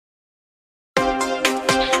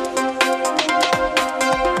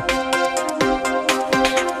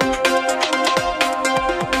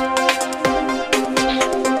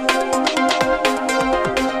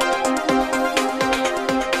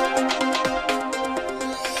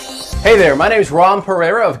Hey there, my name is Ron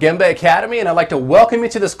Pereira of Gemba Academy, and I'd like to welcome you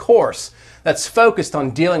to this course that's focused on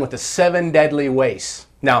dealing with the 7 deadly wastes.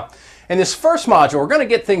 Now, in this first module, we're going to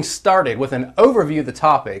get things started with an overview of the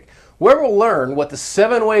topic, where we'll learn what the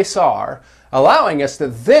 7 wastes are, allowing us to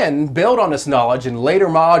then build on this knowledge in later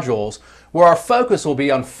modules, where our focus will be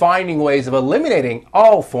on finding ways of eliminating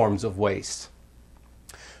all forms of waste.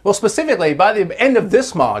 Well, specifically, by the end of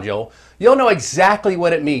this module, you'll know exactly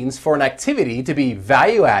what it means for an activity to be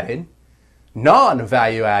value-added,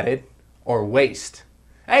 non-value-added, or waste.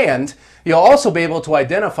 And you'll also be able to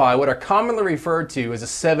identify what are commonly referred to as the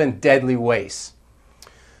 7 deadly wastes.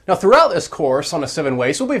 Now, throughout this course on the 7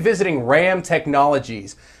 wastes, we'll be visiting RAM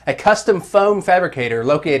Technologies, a custom foam fabricator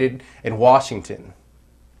located in Washington.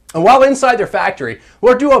 And while inside their factory,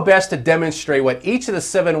 we'll do our best to demonstrate what each of the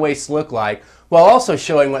 7 wastes look like, while also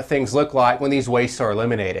showing what things look like when these wastes are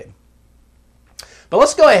eliminated. But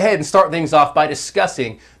let's go ahead and start things off by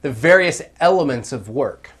discussing the various elements of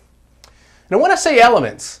work. Now, when I say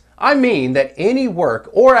elements, I mean that any work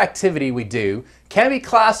or activity we do can be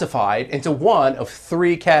classified into one of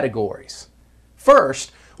 3 categories.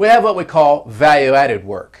 First, we have what we call value-added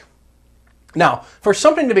work. Now, for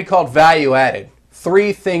something to be called value-added,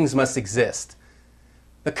 3 things must exist.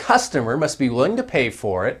 The customer must be willing to pay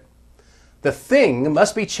for it. The thing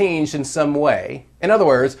must be changed in some way. In other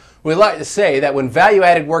words, we like to say that when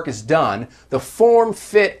value-added work is done, the form,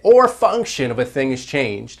 fit, or function of a thing is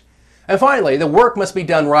changed. And finally, the work must be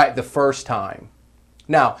done right the first time.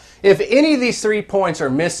 Now, if any of these 3 points are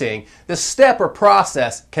missing, the step or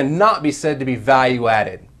process cannot be said to be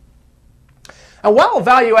value-added. And while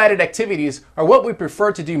value-added activities are what we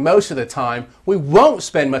prefer to do most of the time, we won't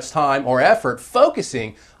spend much time or effort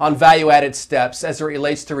focusing on value-added steps as it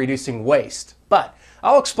relates to reducing waste. But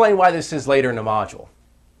I'll explain why this is later in the module.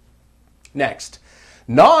 Next,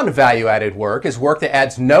 non-value-added work is work that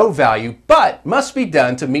adds no value but must be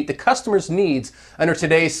done to meet the customer's needs under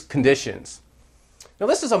today's conditions. Now,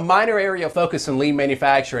 this is a minor area of focus in lean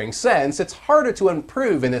manufacturing since it's harder to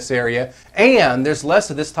improve in this area and there's less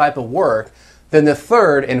of this type of work than the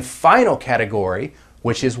third and final category,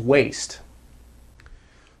 which is waste.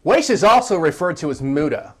 Waste is also referred to as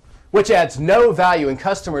muda, which adds no value and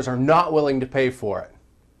customers are not willing to pay for it.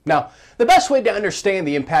 Now, the best way to understand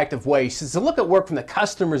the impact of waste is to look at work from the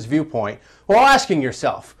customer's viewpoint while asking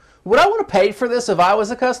yourself, would I want to pay for this if I was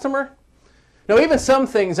a customer? Now, even some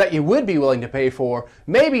things that you would be willing to pay for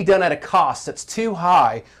may be done at a cost that's too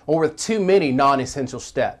high or with too many non-essential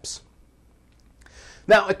steps.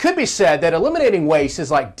 Now, it could be said that eliminating waste is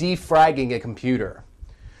like defragging a computer.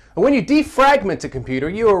 When you defragment a computer,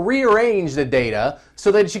 you will rearrange the data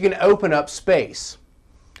so that you can open up space.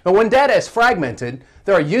 And when data is fragmented,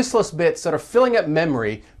 there are useless bits that are filling up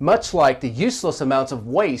memory, much like the useless amounts of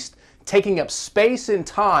waste taking up space and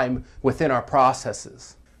time within our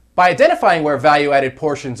processes. By identifying where value-added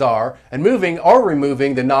portions are and moving or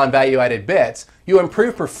removing the non-value-added bits, you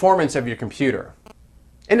improve performance of your computer.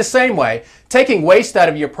 In the same way, taking waste out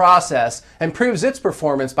of your process improves its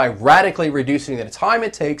performance by radically reducing the time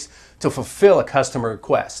it takes to fulfill a customer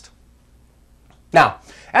request. Now,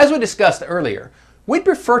 as we discussed earlier, we'd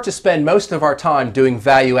prefer to spend most of our time doing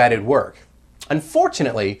value-added work.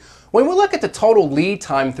 Unfortunately, when we look at the total lead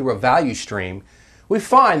time through a value stream, we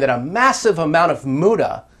find that a massive amount of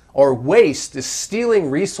muda, or waste, is stealing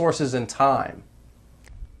resources and time.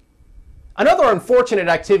 Another unfortunate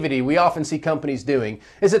activity we often see companies doing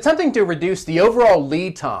is attempting to reduce the overall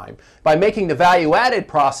lead time by making the value-added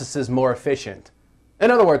processes more efficient. In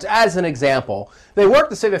other words, as an example, they work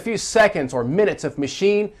to save a few seconds or minutes of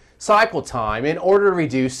machine cycle time in order to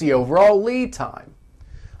reduce the overall lead time.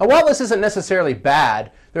 And while this isn't necessarily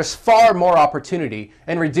bad, there's far more opportunity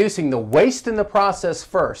in reducing the waste in the process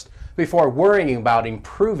first before worrying about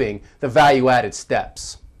improving the value-added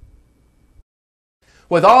steps.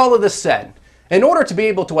 With all of this said, in order to be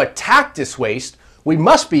able to attack this waste, we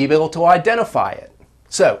must be able to identify it.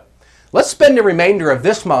 So, let's spend the remainder of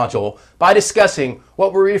this module by discussing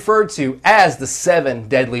what we refer to as the 7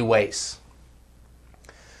 deadly wastes.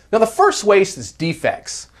 Now, the first waste is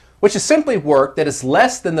defects, which is simply work that is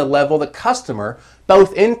less than the level the customer,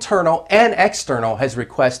 both internal and external, has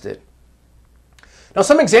requested. Now,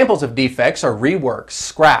 some examples of defects are rework,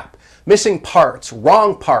 scrap, missing parts,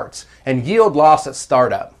 wrong parts, and yield loss at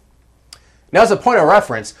startup. Now, as a point of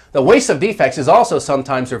reference, the waste of defects is also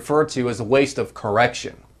sometimes referred to as a waste of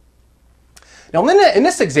correction. Now, in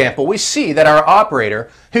this example, we see that our operator,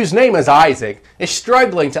 whose name is Isaac, is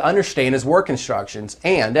struggling to understand his work instructions,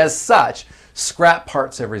 and as such, scrap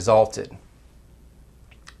parts have resulted.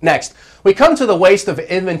 Next, we come to the waste of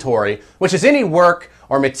inventory, which is any work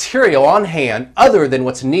or material on hand other than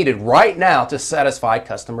what's needed right now to satisfy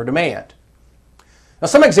customer demand. Now,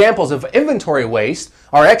 some examples of inventory waste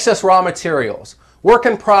are excess raw materials, work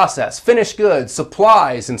in process, finished goods,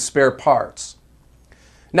 supplies, and spare parts.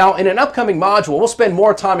 Now, in an upcoming module, we'll spend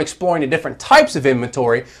more time exploring the different types of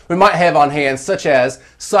inventory we might have on hand, such as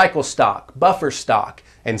cycle stock, buffer stock,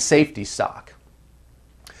 and safety stock.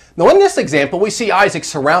 Now, in this example, we see Isaac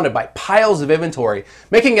surrounded by piles of inventory,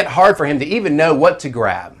 making it hard for him to even know what to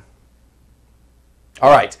grab.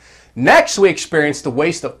 All right, next we experience the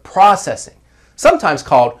waste of processing, sometimes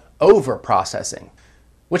called over-processing,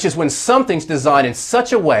 which is when something's designed in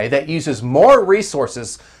such a way that uses more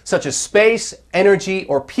resources, such as space, energy,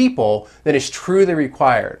 or people, than is truly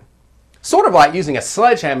required. Sort of like using a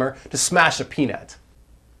sledgehammer to smash a peanut.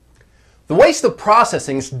 The waste of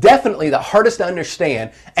processing is definitely the hardest to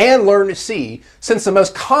understand and learn to see, since the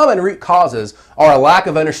most common root causes are a lack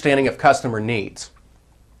of understanding of customer needs.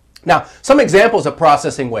 Now, some examples of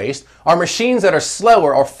processing waste are machines that are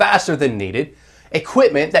slower or faster than needed,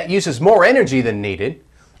 equipment that uses more energy than needed,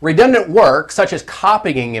 redundant work such as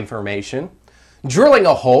copying information, drilling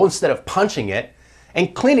a hole instead of punching it,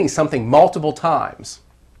 and cleaning something multiple times.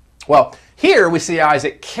 Well, here we see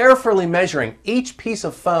Isaac carefully measuring each piece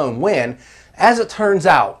of foam when, as it turns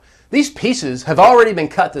out, these pieces have already been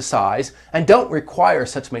cut to size and don't require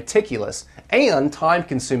such meticulous and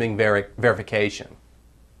time-consuming verification.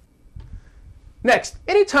 Next,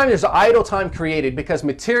 anytime there's idle time created because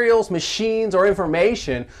materials, machines, or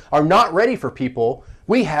information are not ready for people,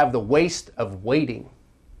 we have the waste of waiting.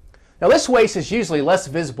 Now, this waste is usually less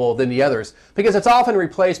visible than the others because it's often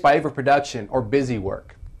replaced by overproduction or busy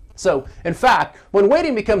work. So, in fact, when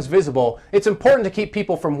waiting becomes visible, it's important to keep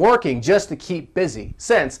people from working just to keep busy,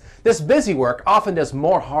 since this busy work often does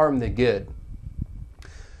more harm than good.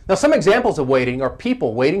 Now, some examples of waiting are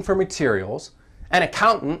people waiting for materials, an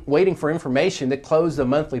accountant waiting for information to close the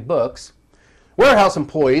monthly books, warehouse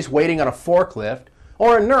employees waiting on a forklift,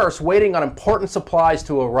 or a nurse waiting on important supplies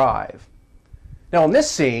to arrive. Now, in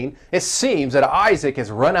this scene, it seems that Isaac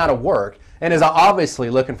has run out of work and is obviously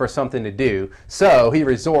looking for something to do, so he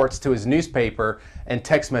resorts to his newspaper and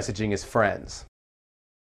text messaging his friends.